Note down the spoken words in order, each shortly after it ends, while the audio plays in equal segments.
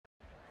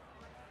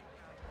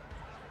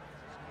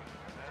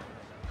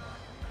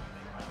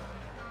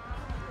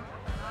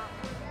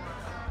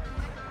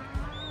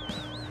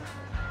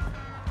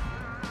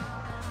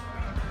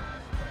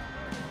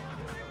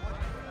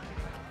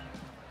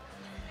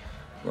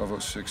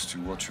506 to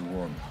what you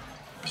want.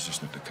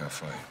 Position at the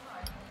cafe.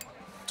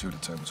 2 to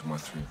table to my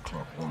 3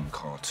 o'clock. 1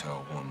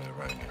 cartel, 1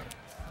 Iranian.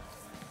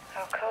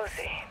 How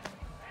cozy.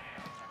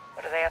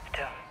 What are they up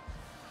to?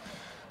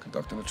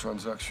 Conducting a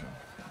transaction.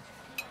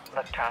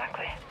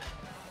 Electronically.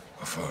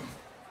 Affirm.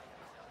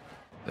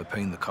 They're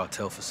paying the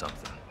cartel for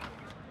something.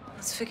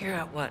 Let's figure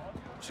out what.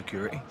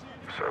 Security?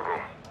 Several.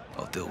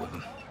 I'll deal with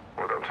them.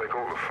 Well, don't take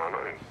all the fun,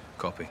 eh?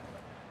 Copy.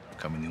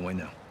 Coming your way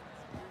now.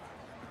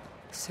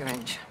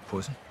 Syringe.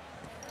 Poison?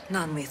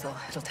 Non-lethal.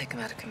 It'll take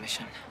him out of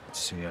commission.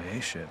 CIA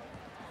shit.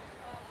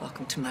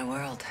 Welcome to my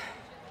world.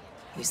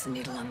 Use the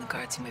needle on the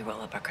guards and we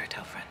roll up our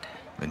cartel friend.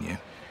 And you?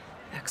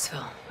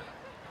 Exfil.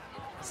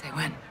 Say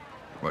when.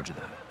 Roger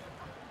that.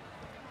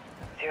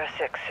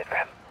 06,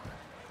 sitrep.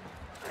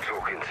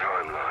 Talking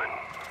timeline.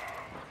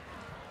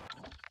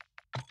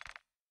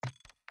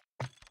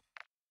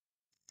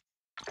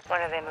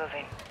 When are they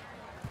moving?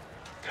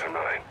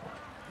 Tonight.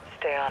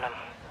 Stay on them.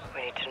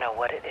 We need to know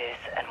what it is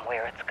and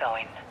where it's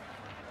going.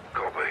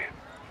 Copy.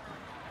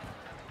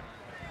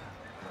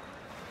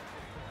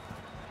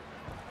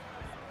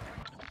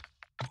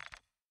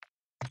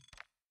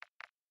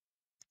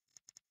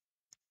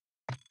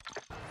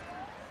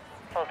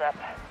 Hold up.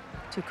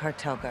 2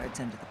 cartel guards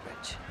under the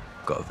bridge.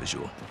 Got a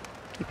visual.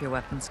 Keep your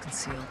weapons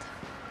concealed.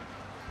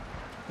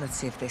 Let's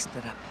see if they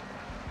split up.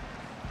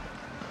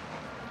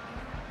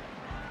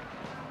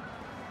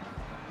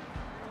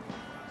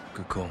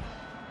 Good call.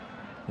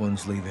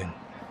 One's leaving.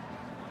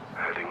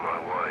 Heading my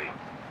way.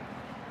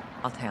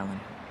 I'll tail him.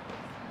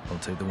 I'll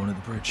take the one at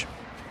the bridge.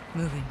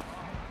 Moving.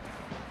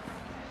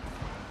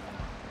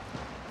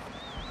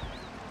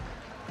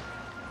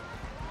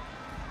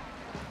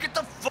 Get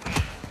the fuck!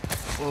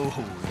 Whoa,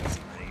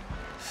 easy, mate.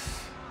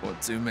 One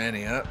too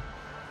many, huh?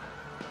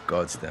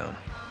 Guards down.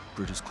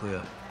 Bridge is clear.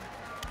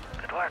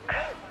 Good work.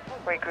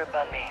 Regroup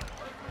on me.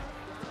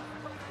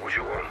 What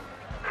you want?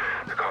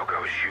 The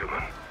cargo is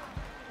human.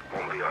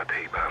 1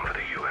 VIP bound for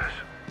the US.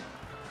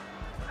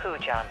 Who,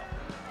 John?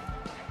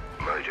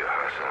 Major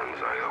Hassan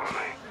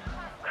Zayani.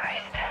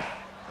 Christ.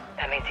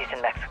 That means he's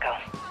in Mexico.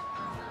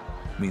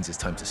 Means it's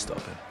time to stop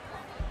him.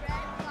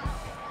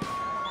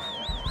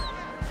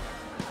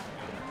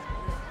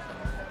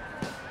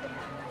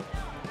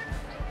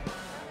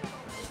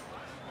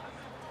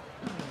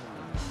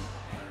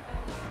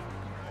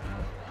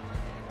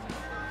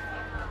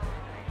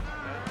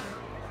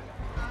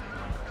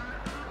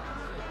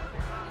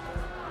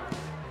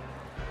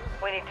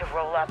 We need to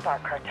roll up our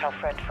cartel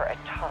friend for a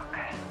talk.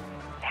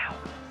 Now.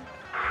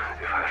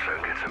 If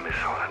Hassan gets a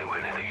missile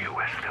anywhere near the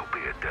US, there'll be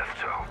a death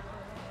toll.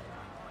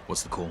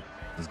 What's the call?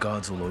 There's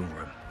guards all over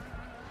him.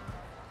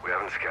 We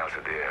haven't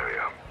scouted the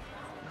area.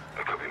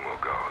 There could be more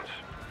guards.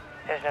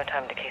 There's no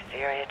time to case the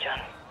area, John.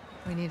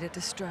 We need a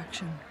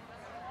distraction.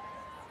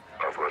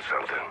 I've got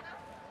something.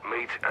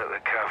 Meet at the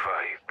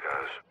cafe,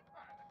 guys.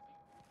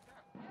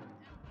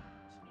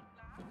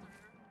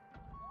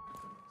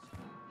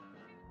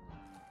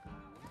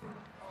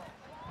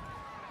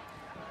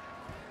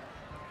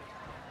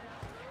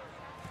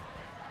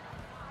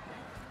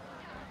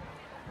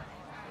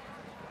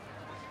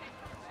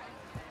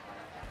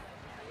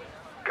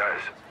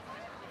 Guys,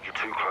 you're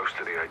too close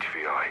to the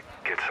HVI.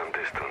 Get some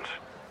distance.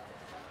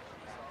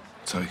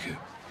 Take it.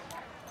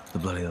 The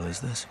bloody hell is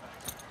this?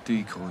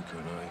 Decoy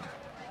grenade.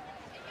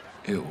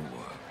 It'll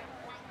work.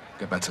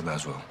 Get back to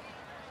Laswell.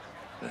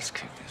 Let's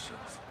kick this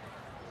off.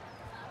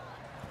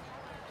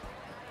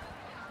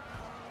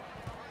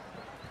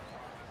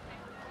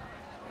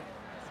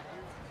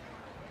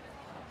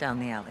 Down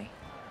the alley.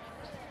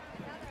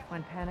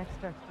 When panic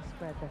starts to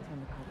spread, that's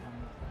when the call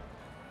comes.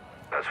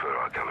 That's where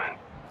I come in.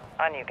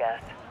 On you, guys.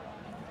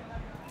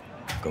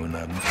 Going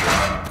loud.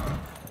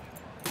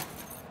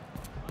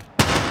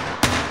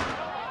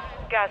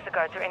 Guys, the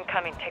guards are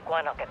incoming. Take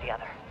one, I'll get the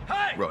other.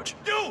 Hey! Rog.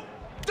 You!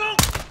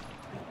 Don't!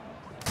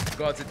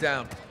 Guards are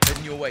down.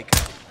 Heading your wake.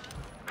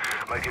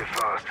 Make it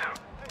fast.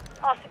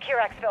 I'll secure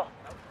Exfil.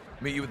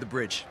 Meet you at the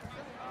bridge.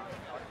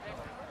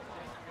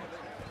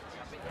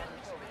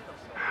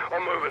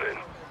 I'm moving in.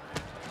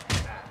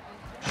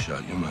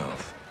 Shut your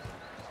mouth.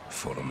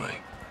 Follow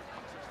me.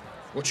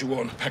 What you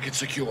want? Package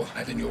secure.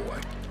 Heading your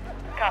way.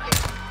 Copy.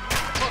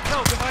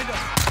 Cartel behind us!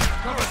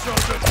 Cover,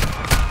 Sergeant!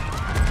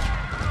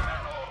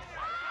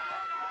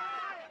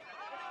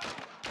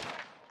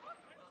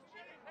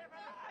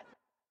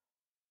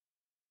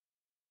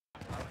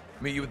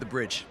 Meet you at the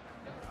bridge.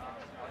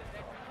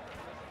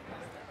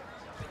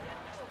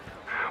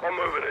 I'm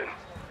moving in.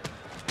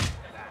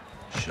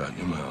 Shut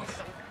your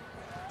mouth.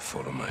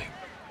 Follow me.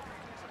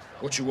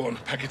 What you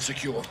want? Package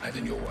secure.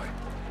 Heading your way.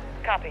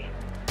 Copy.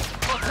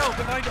 Cartel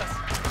behind us!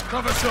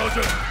 Cover,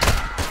 Sergeant!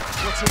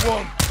 What you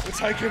want? We're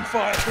taking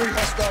fire. 3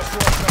 hostiles to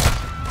our side.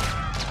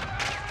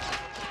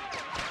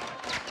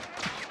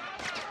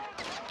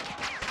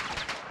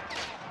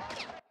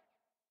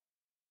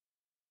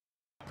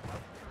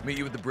 Meet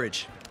you at the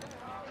bridge.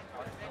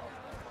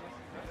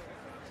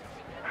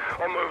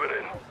 I'm moving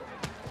in.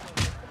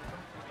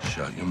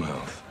 Shut your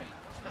mouth.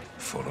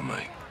 Follow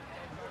me.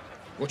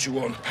 What you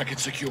want? Package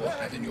secure.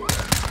 Heading your way.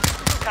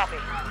 Copy.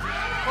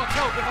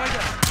 Cartel behind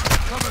us!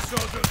 Cover,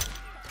 Sergeant!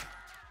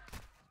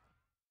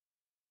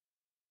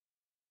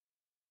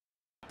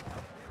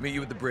 Meet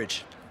you at the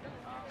bridge.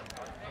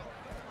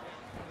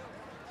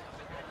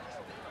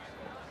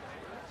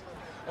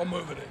 I'm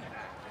moving in.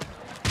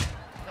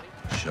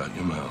 Shut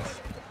your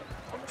mouth.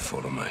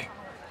 Follow me.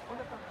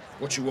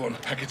 What you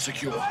want? Package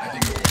secure.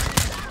 Heading your way.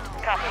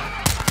 Copy.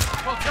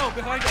 Cartel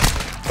behind us!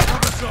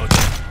 Cover,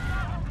 Sergeant!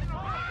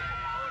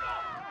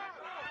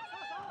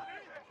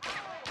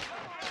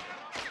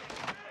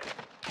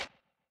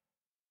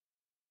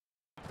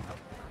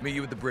 Meet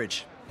you at the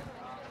bridge.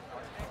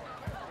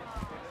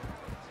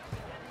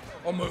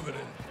 I'm moving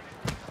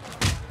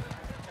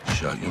in.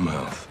 Shut your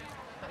mouth.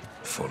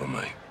 Follow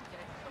me.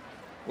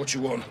 What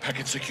you want?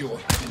 Package secure.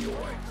 Heading your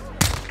way.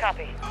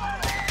 Copy.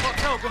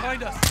 Cartel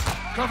behind us!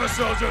 Cover,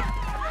 Sergeant!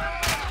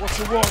 What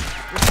you want?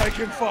 We're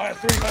taking fire.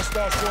 3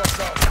 hostiles to our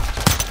south.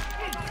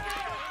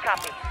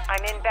 Copy.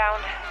 I'm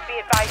inbound. Be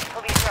advised,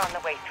 police are on the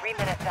way. 3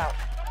 minutes out.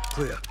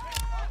 Clear.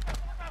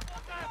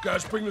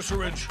 Guys, bring the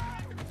syringe.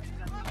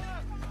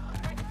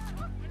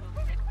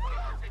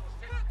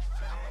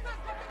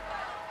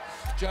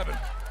 Jabbing.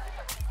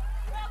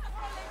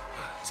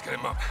 Let's get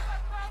him up.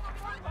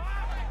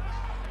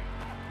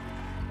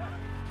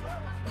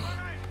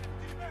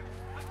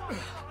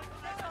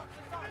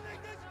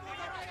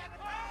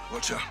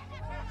 Watch out.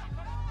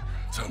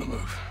 Time to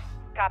move.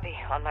 Copy.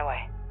 On my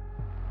way.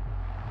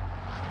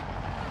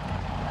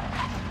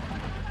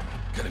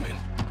 Get him in.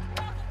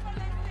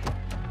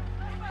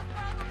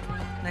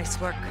 Nice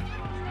work.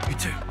 You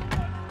too.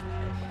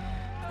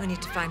 We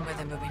need to find where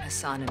they're moving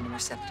Hassan and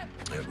intercept him.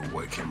 Yeah,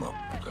 we'll wake him up.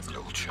 Have a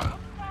little chat.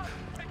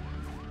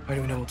 Why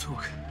do we know we'll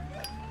talk?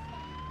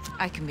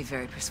 I can be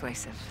very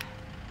persuasive.